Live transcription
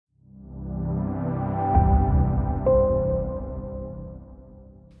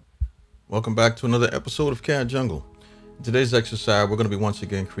Welcome back to another episode of CAD Jungle. In today's exercise, we're going to be once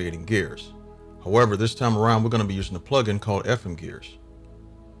again creating gears. However, this time around, we're going to be using a plugin called FM Gears.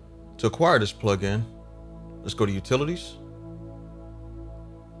 To acquire this plugin, let's go to Utilities,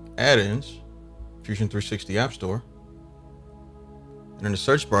 Add-ins, Fusion 360 App Store, and in the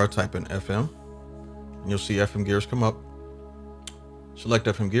search bar, type in FM, and you'll see FM Gears come up. Select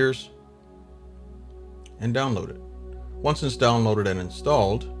FM Gears and download it. Once it's downloaded and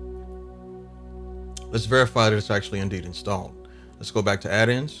installed, let's verify that it's actually indeed installed. Let's go back to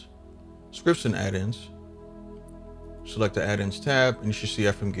Add-ins, Scripts and Add-ins, select the Add-ins tab, and you should see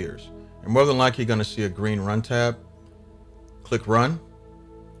FM Gears. And more than likely, you're going to see a green Run tab. Click Run.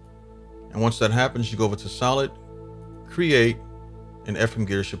 And once that happens, you go over to Solid, Create, and FM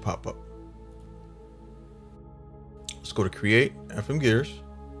Gears should pop up. Let's go to Create, FM Gears.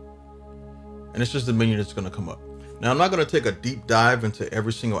 And it's just the menu that's going to come up. Now, I'm not going to take a deep dive into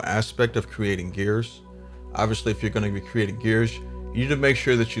every single aspect of creating gears. Obviously, if you're going to be creating gears, you need to make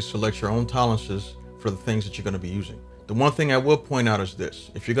sure that you select your own tolerances for the things that you're going to be using. The one thing I will point out is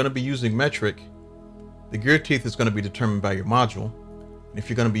this. If you're going to be using metric, the gear teeth is going to be determined by your module. And if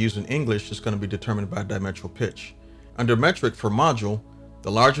you're going to be using English, it's going to be determined by dimensional pitch. Under metric for module,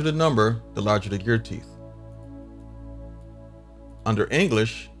 the larger the number, the larger the gear teeth. Under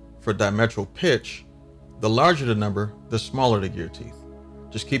English, for dimensional pitch, the larger the number, the smaller the gear teeth.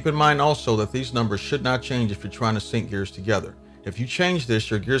 Just keep in mind also that these numbers should not change if you're trying to sync gears together. If you change this,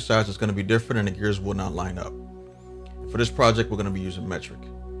 your gear size is going to be different and the gears will not line up. For this project, we're going to be using metric.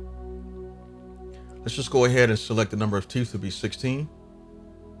 Let's just go ahead and select the number of teeth to be 16.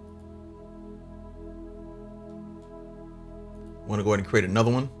 I want to go ahead and create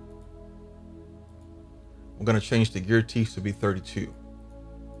another one. We're going to change the gear teeth to be 32.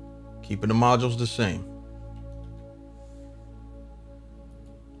 Keeping the modules the same.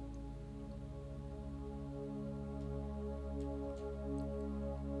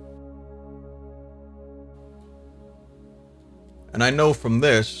 And I know from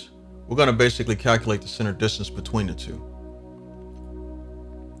this, we're going to basically calculate the center distance between the two.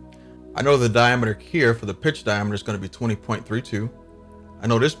 I know the diameter here for the pitch diameter is going to be 20.32. I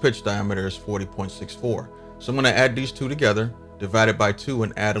know this pitch diameter is 40.64. So I'm going to add these two together, divide it by 2,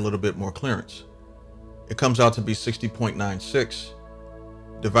 and add a little bit more clearance. It comes out to be 60.96.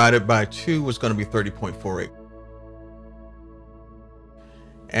 Divided by 2 is going to be 30.48.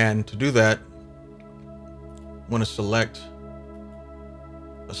 And to do that, I'm going to select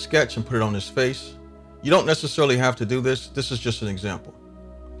a sketch and put it on his face. You don't necessarily have to do this. This is just an example.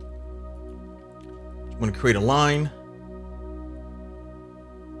 I'm going to create a line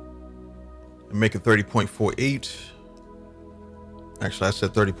and make it 30.48. Actually, I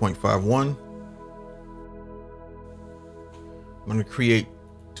said 30.51. I'm going to create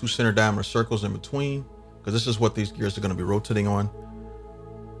 2 center diameter circles in between because this is what these gears are going to be rotating on.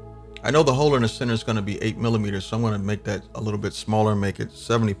 I know the hole in the center is going to be 8 millimeters, so I'm going to make that a little bit smaller, make it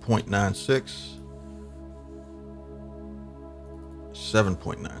 70.96,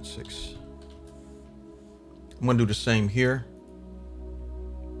 7.96. I'm going to do the same here.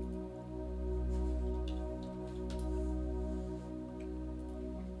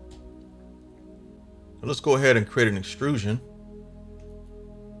 So let's go ahead and create an extrusion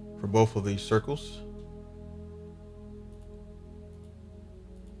for both of these circles.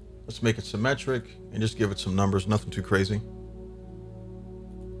 Let's make it symmetric and just give it some numbers, nothing too crazy.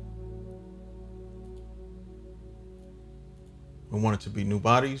 We want it to be new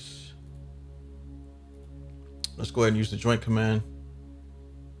bodies. Let's go ahead and use the joint command.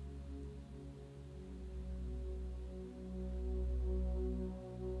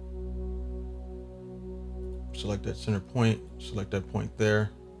 Select that center point, select that point there.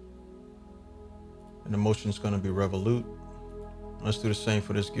 And the motion is going to be revolute. Let's do the same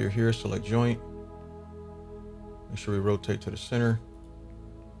for this gear here. Select joint. Make sure we rotate to the center.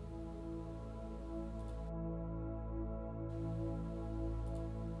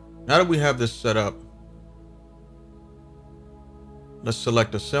 Now that we have this set up, let's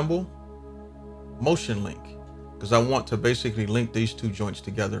select Assemble, Motion Link, because I want to basically link these two joints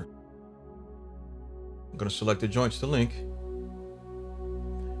together. I'm going to select the joints to link.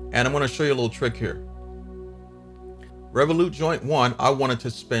 And I'm going to show you a little trick here. Revolute joint 1, I wanted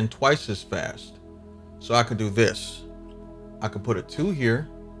to spin twice as fast. So I could do this. I could put a 2 here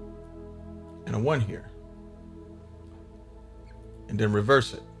and a 1 here. And then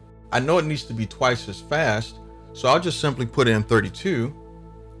reverse it. I know it needs to be twice as fast, so I'll just simply put in 32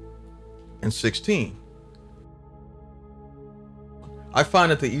 and 16. I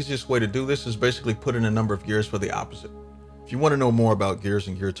find that the easiest way to do this is basically put in a number of gears for the opposite. If If you want to know more about gears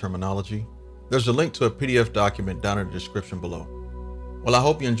and gear terminology, there's a link to a PDF document down in the description below. Well, I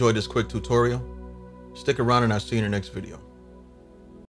hope you enjoyed this quick tutorial. Stick around and I'll see you in the next video.